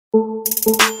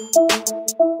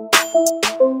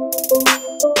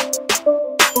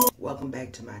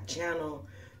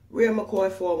Real McCoy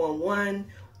 411.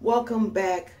 Welcome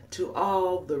back to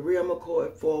all the Real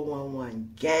McCoy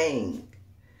 411 gang.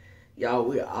 Y'all,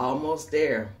 we're almost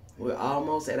there. We're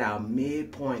almost at our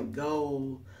midpoint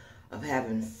goal of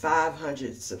having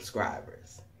 500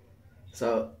 subscribers.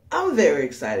 So I'm very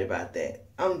excited about that.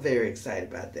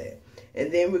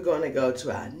 And then we're going to go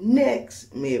to our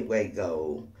next midway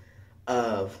goal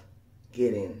of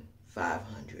getting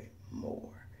 500 more.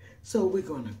 So we're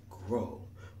going to grow.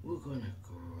 We're going to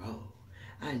grow.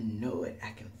 I know it. I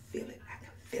can feel it.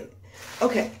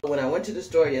 Okay. When I went to the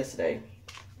store yesterday,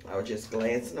 I was just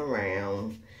glancing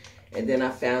around. And then I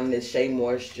found this Shea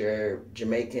Moisture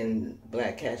Jamaican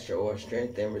Black Castor Oil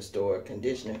Strength and Restore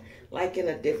Conditioner, like in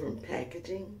a different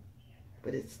packaging,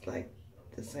 but it's like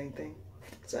the same thing.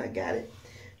 So I got it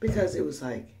because it was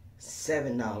like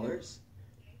 $7.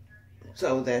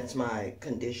 So that's my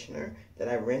conditioner that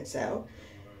I rinse out.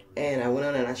 And I went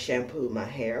on and I shampooed my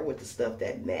hair with the stuff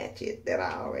that matched it that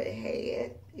I already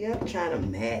had. Yeah, I'm trying to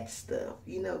match stuff,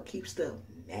 you know, keep stuff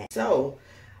matched. So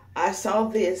I saw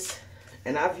this.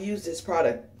 And I've used this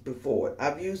product before.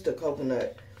 I've used the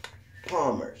coconut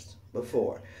Palmer's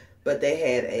before. But they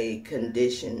had a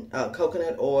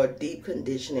coconut oil deep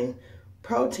conditioning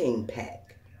protein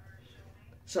pack.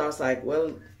 So I was like,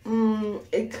 well,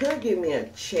 it could give me a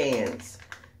chance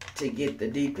to get the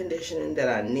deep conditioning that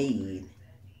I need,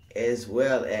 as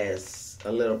well as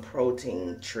a little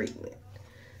protein treatment.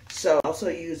 So I also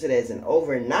use it as an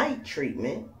overnight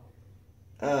treatment.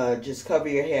 Just cover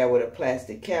your hair with a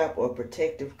plastic cap or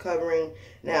protective covering.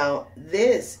 Now,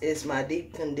 this is my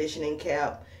deep conditioning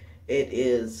cap. It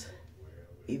is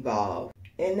Evolve.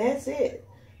 And that's it.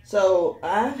 So,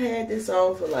 I've had this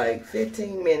on for like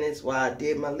 15 minutes while I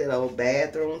did my little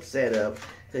bathroom setup.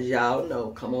 Because y'all know,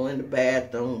 come on in the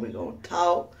bathroom. We're going to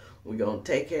talk. We're going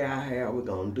to take care of our hair. We're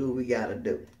going to do what we got to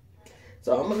do.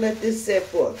 So, I'm going to let this set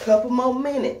for a couple more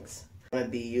minutes. I'm going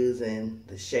to be using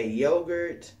the Shea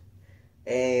Yogurt,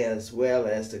 as well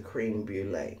as the cream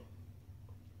brulee.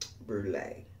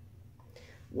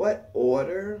 What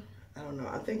order? I don't know.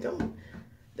 I think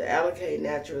the Allocate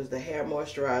Naturals, the hair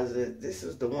moisturizer. This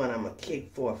is the one I'm going to kick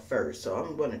for first. So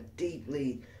I'm going to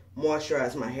deeply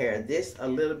moisturize my hair. This a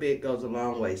little bit goes a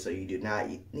long way, so you do not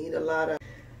need a lot of.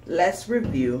 Let's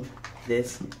review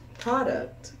this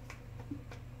product.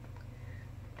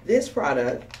 This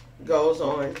product goes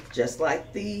on just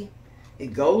like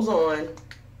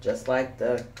just like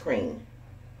the cream,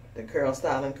 the curl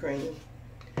styling cream.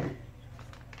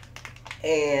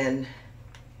 And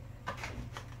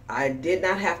I did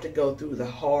not have to go through the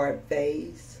hard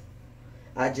phase.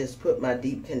 I just put my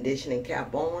deep conditioning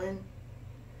cap on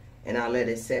and I let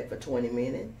it set for 20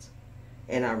 minutes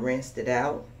and I rinsed it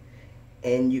out.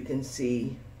 And you can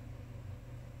see,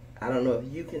 I don't know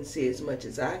if you can see as much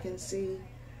as I can see,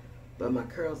 but my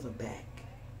curls are back.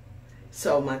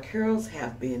 So my curls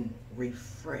have been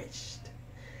refreshed.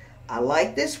 I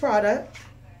like this product.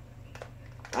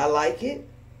 I like it.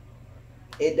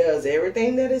 It does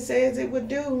everything that it says it would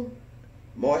do.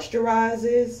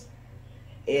 Moisturizes.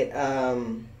 It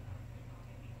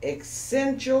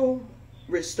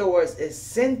restores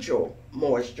essential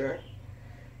moisture.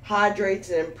 Hydrates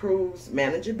and improves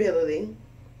manageability.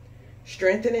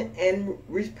 Strengthens and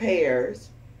repairs.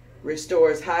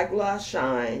 Restores high gloss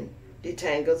shine.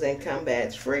 Detangles and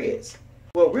combats frizz.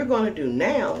 What we're going to do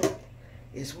now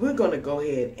is we're going to go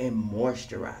ahead and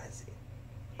moisturize it.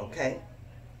 Okay?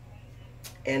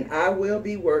 And I will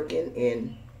be working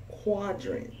in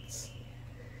quadrants.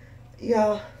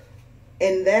 Y'all,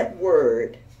 and that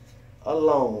word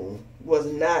alone was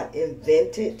not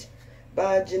invented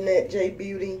by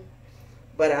JeanetteJBeauty,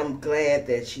 but I'm glad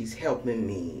that she's helping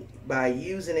me by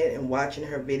using it and watching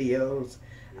her videos.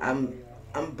 I'm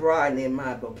broadening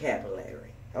my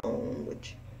vocabulary.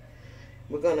 Which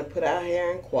we're going to put our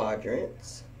hair in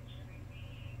quadrants.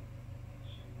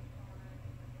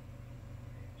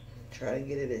 Try to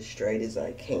get it as straight as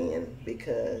I can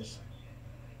because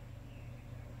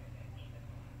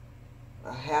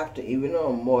I have to, even though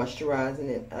I'm moisturizing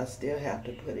it, I still have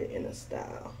to put it in a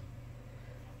style.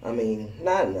 I mean,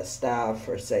 not in a style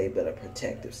per se, but a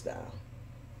protective style.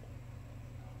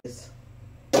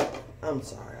 I'm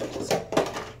sorry,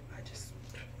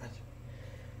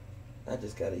 I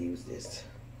just gotta use this.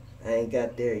 I ain't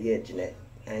got there yet, Jeanette.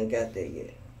 I ain't got there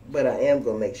yet. But I am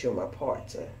gonna make sure my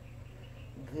parts are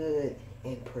good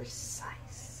and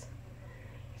precise.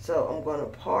 So I'm gonna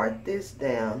part this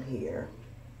down here.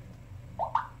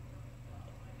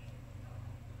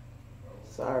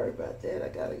 Sorry about that. I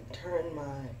gotta turn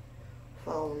my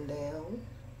phone down.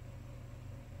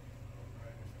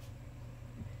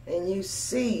 And you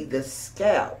see the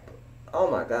scalp Oh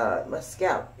my God, my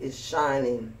scalp is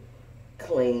shining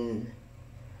clean.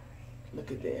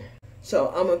 Look at there. So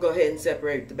I'm gonna go ahead and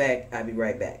separate the back. I'll be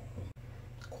right back.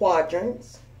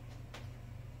 Quadrants.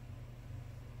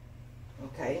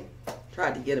 Okay,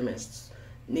 tried to get them as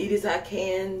neat as I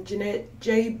can.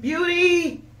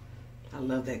 JeanetteJBeauty. I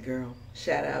love that girl.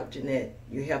 Shout out, Jeanette.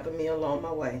 You're helping me along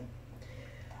my way.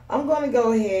 I'm going to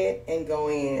go ahead and go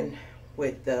in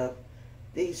with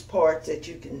these parts that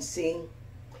you can see.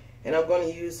 And I'm going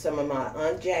to use some of my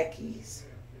Aunt Jackie's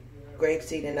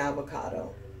grapeseed and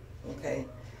avocado. Okay.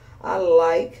 I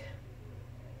like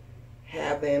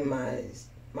having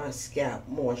my scalp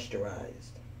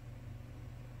moisturized.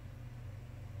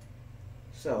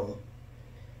 So,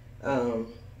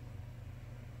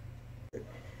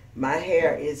 my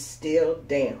hair is still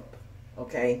damp,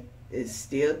 okay? It's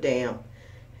still damp.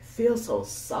 It feels so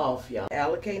soft, y'all.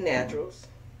 Allocate Naturals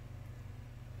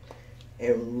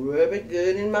and rub it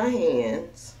good in my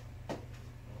hands.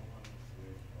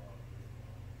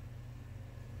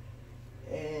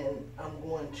 And I'm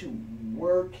going to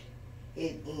work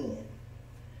it in.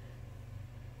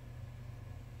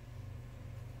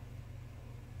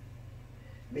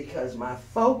 Because my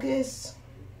focus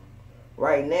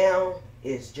right now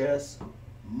is just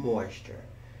moisture.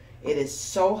 It is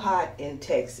so hot in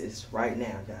Texas right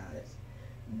now, guys,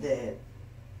 that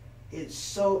it's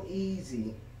so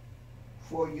easy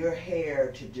for your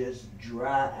hair to just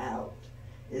dry out,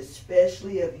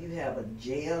 especially if you have a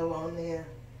gel on there.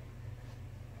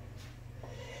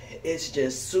 It's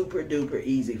just super duper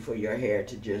easy for your hair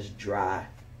to just dry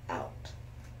out.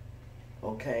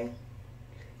 Okay?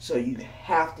 So you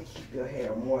have to keep your hair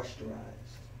moisturized.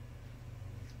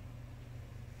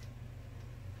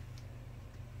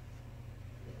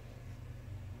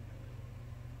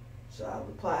 So I've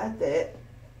applied that.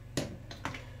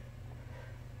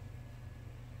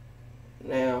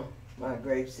 Now my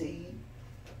grapeseed.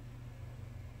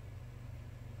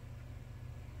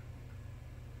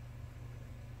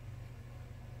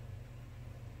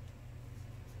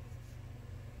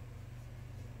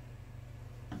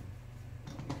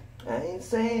 I ain't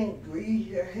saying grease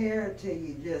your hair till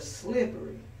you just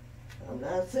slippery. I'm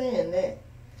not saying that,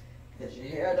 because your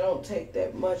hair don't take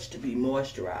that much to be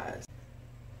moisturized.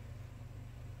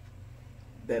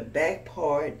 The back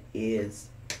part is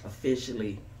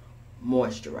officially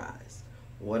moisturized.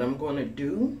 What I'm going to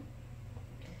do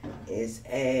is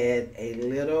add a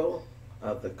little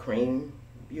of the cream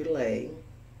brulee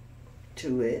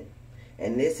to it.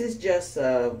 And this is just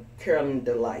a curling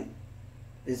delight.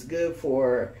 It's good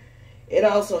for, it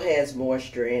also has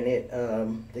moisture in it.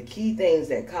 The key things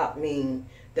that caught me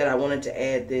that I wanted to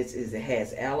add this is it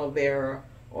has aloe vera,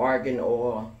 argan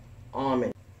oil,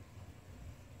 almond.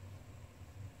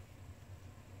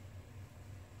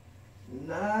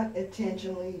 Not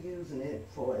intentionally using it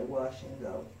for a wash and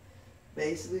go.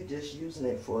 Basically just using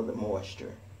it for the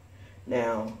moisture.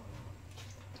 Now,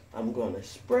 I'm going to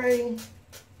spray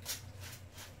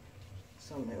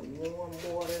some of that warm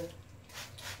water,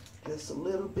 just a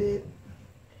little bit,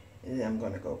 and then I'm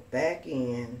going to go back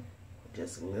in,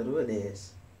 just a little of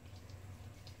this,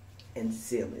 and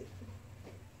seal it.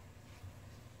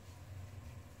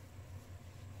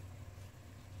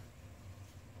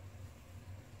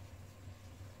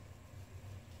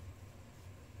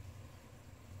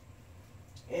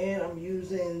 And I'm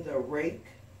using the rake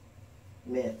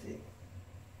method.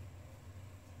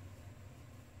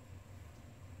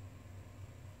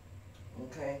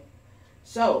 Okay,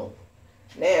 so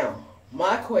now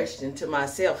my question to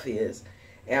myself is,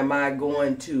 am I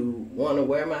going to want to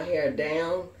wear my hair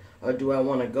down, or do I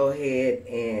want to go ahead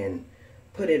and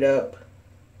put it up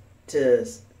to,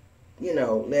 you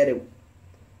know, let it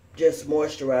just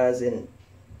moisturize and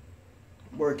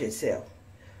work itself?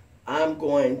 I'm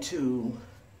going to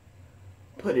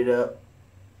put it up.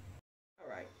 All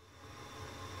right,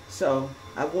 so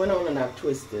I went on and I've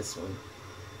twisted this one.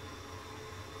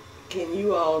 Can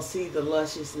you all see the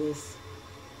lusciousness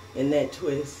in that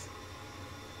twist?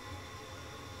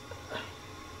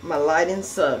 My lighting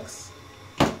sucks.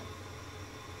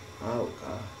 Oh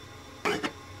God.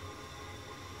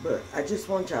 But I just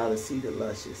want y'all to see the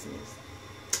lusciousness.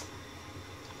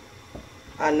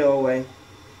 I know a way.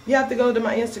 You have to go to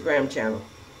my Instagram channel.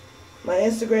 My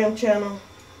Instagram channel,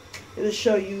 it'll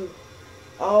show you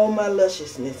all my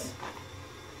lusciousness.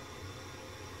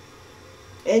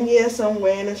 And yes, I'm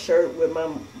wearing a shirt with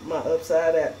my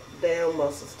upside down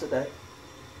muscles today.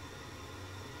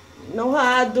 You know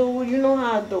how I do, you know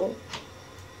how I do.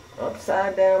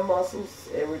 Upside down muscles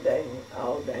every day,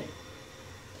 all day.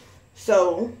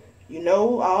 So, you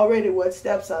know already what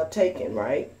steps I've taken,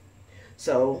 right?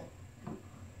 So,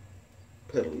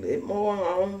 Put a little more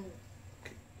on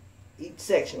each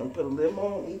section. I'm put a little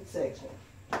more on each section.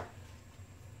 A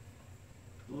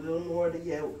little more of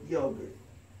the yogurt.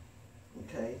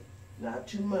 Okay? Not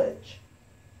too much.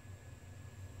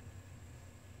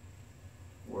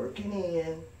 Working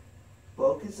in.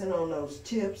 Focusing on those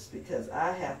tips because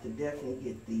I have to definitely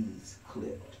get these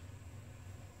clipped.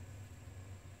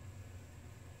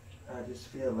 I just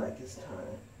feel like it's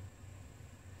time.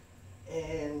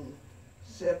 And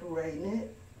separating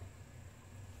it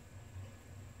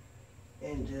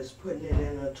and just putting it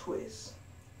in a twist.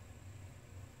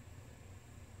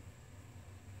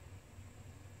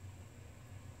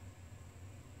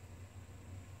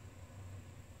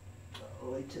 All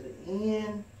the way to the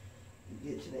end.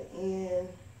 You get to the end.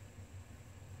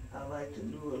 I like to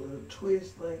do a little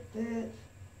twist like that.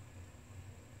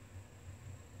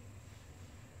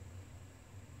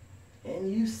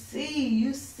 And you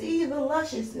see the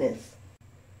lusciousness.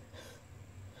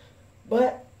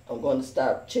 But I'm going to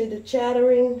stop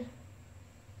chitter-chattering.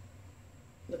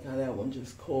 Look how that one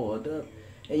just coiled up.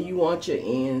 And you want your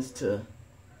ends to,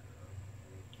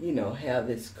 you know, have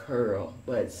this curl.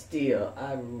 But still,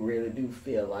 I really do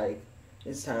feel like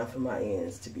it's time for my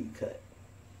ends to be cut.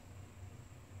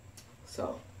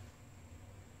 So,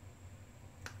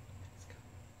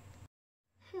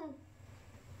 let's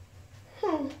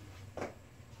go.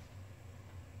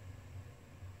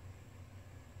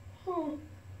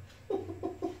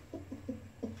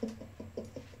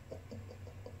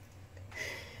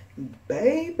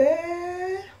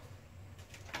 Baby.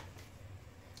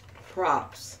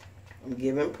 Props. I'm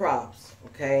giving props,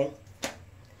 okay?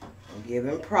 I'm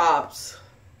giving props,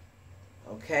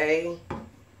 okay?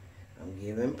 I'm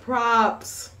giving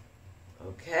props,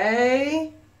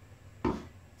 okay? I'm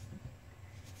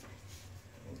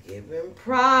giving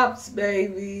props,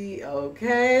 baby,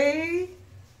 okay?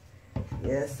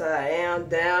 Yes, I am,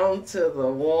 down to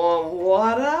the warm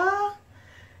water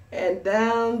and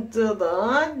down to the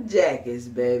hot jackets,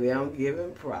 baby. I'm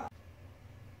giving props.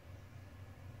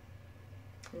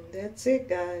 And that's it,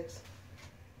 guys.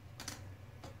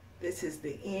 This is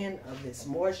the end of this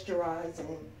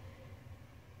moisturizing,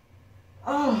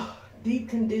 deep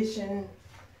condition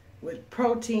with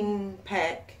protein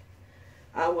pack.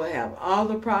 I will have all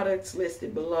the products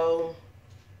listed below.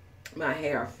 My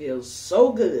hair feels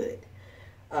so good.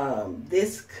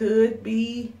 This could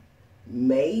be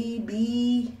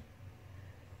maybe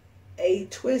a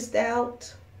twist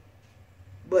out,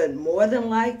 but more than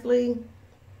likely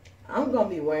I'm going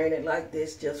to be wearing it like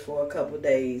this just for a couple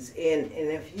days. And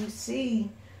if you see,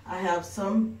 I have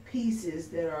some pieces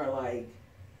that are like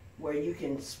where you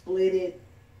can split it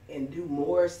and do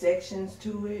more sections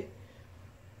to it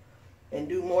and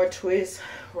do more twists.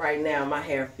 Right now, my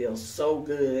hair feels so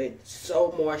good,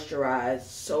 so moisturized,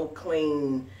 so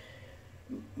clean.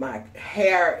 My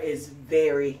hair is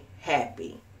very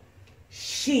happy.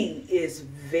 She is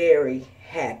very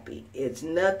happy. It's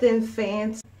nothing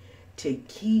fancy to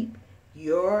keep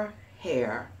your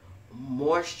hair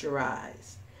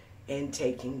moisturized and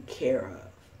taken care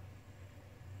of.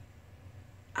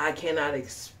 I cannot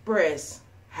express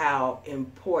how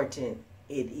important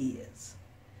it is.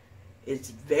 It's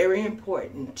very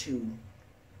important to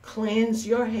cleanse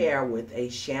your hair with a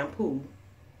shampoo,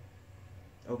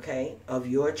 okay, of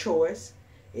your choice.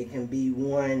 It can be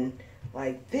one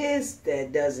like this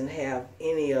that doesn't have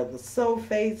any of the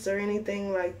sulfates or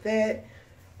anything like that.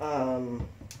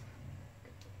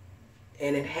 And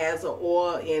it has an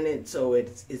oil in it, so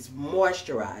it's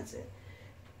moisturizing.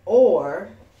 Or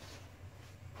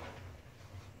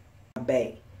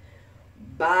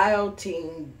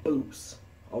Biotin Boost,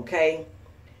 okay?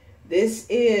 This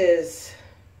is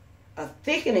a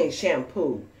thickening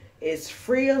shampoo. It's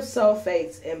free of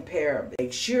sulfates and parabens.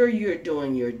 Make sure you're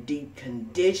doing your deep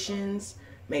conditions.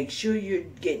 Make sure you're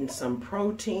getting some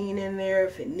protein in there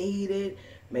if it needed.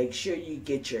 Make sure you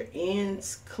get your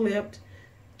ends clipped.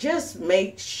 Just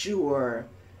make sure,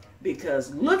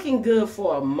 because looking good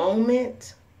for a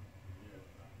moment,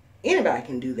 anybody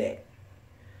can do that.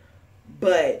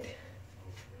 But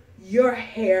your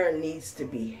hair needs to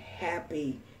be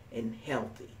happy and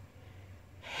healthy.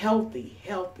 Healthy,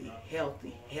 healthy,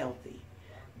 healthy, healthy.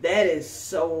 That is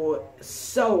so,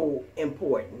 so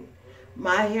important.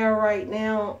 My hair right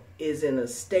now is in a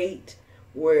state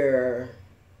where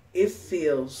it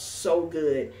feels so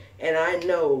good. And I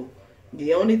know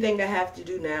the only thing I have to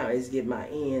do now is get my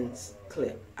ends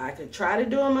clipped. I could try to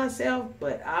do it myself,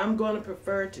 but I'm going to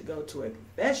prefer to go to a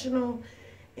professional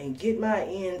and get my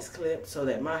ends clipped so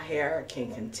that my hair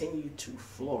can continue to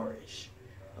flourish.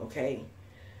 Okay?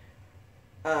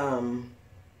 The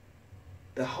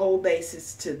whole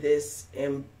basis to this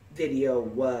video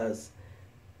was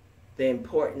the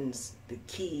importance, the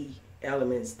key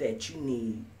elements that you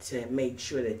need to make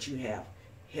sure that you have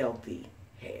healthy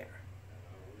hair.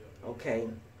 Okay,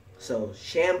 so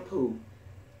shampoo,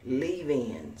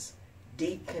 leave-ins,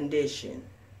 deep condition,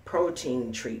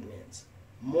 protein treatments,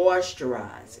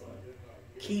 moisturizing,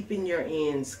 keeping your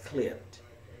ends clipped,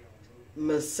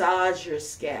 massage your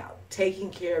scalp, taking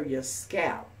care of your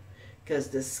scalp, because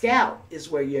the scalp is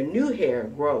where your new hair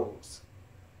grows.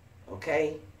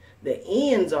 Okay, the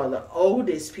ends are the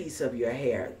oldest piece of your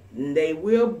hair, and they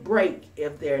will break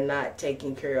if they're not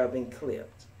taken care of and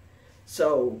clipped.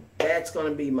 So that's going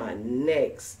to be my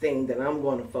next thing that I'm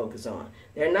going to focus on.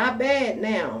 They're not bad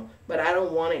now, but I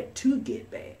don't want it to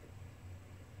get bad.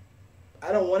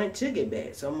 I don't want it to get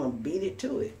bad, so I'm going to beat it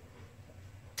to it.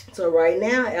 So right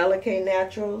now, LK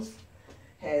Naturals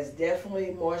has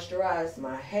definitely moisturized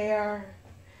my hair,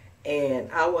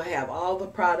 and I will have all the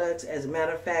products. As a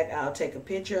matter of fact, I'll take a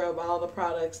picture of all the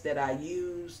products that I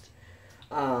used.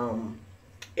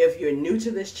 If you're new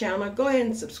to this channel, go ahead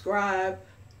and subscribe.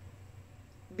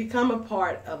 Become a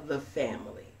part of the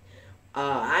family.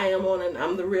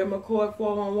 I'm the real McCoy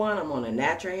 411. I'm on a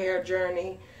natural hair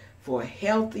journey for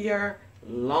healthier,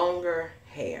 longer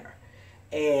hair.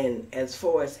 And as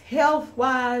far as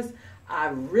health-wise,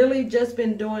 I've really just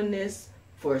been doing this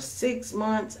for 6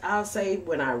 months. I'll say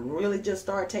when I really just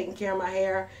started taking care of my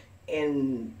hair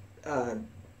and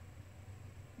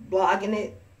vlogging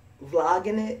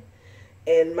it.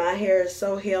 And my hair is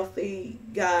so healthy,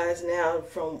 guys, now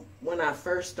from when I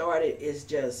first started. It's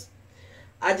just,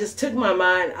 I just took my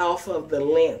mind off of the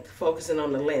length, focusing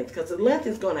on the length, because the length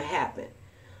is going to happen.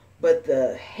 But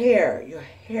the hair, your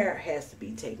hair has to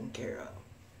be taken care of.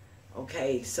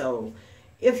 Okay, so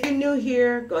if you're new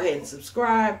here, go ahead and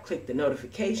subscribe, click the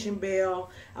notification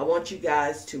bell. I want you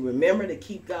guys to remember to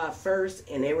keep God first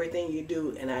in everything you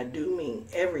do, and I do mean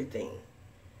everything.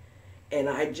 And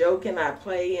I joke and I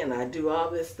play and I do all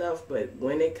this stuff, but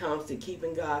when it comes to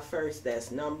keeping God first,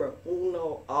 that's number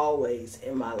uno always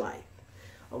in my life.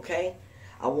 Okay?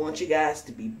 I want you guys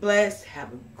to be blessed.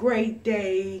 Have a great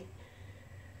day.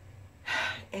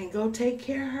 And go take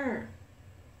care of her.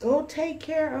 Go take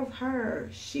care of her.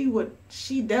 She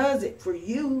does it for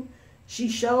you. She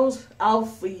shows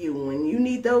off for you. When you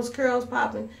need those curls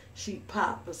popping, she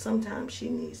pop. But sometimes she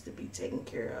needs to be taken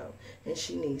care of. And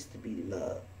she needs to be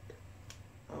loved.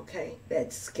 Okay?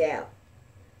 That scalp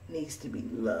needs to be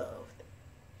loved.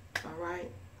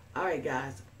 Alright? Alright,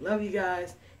 guys. Love you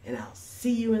guys. And I'll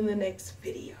see you in the next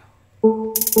video.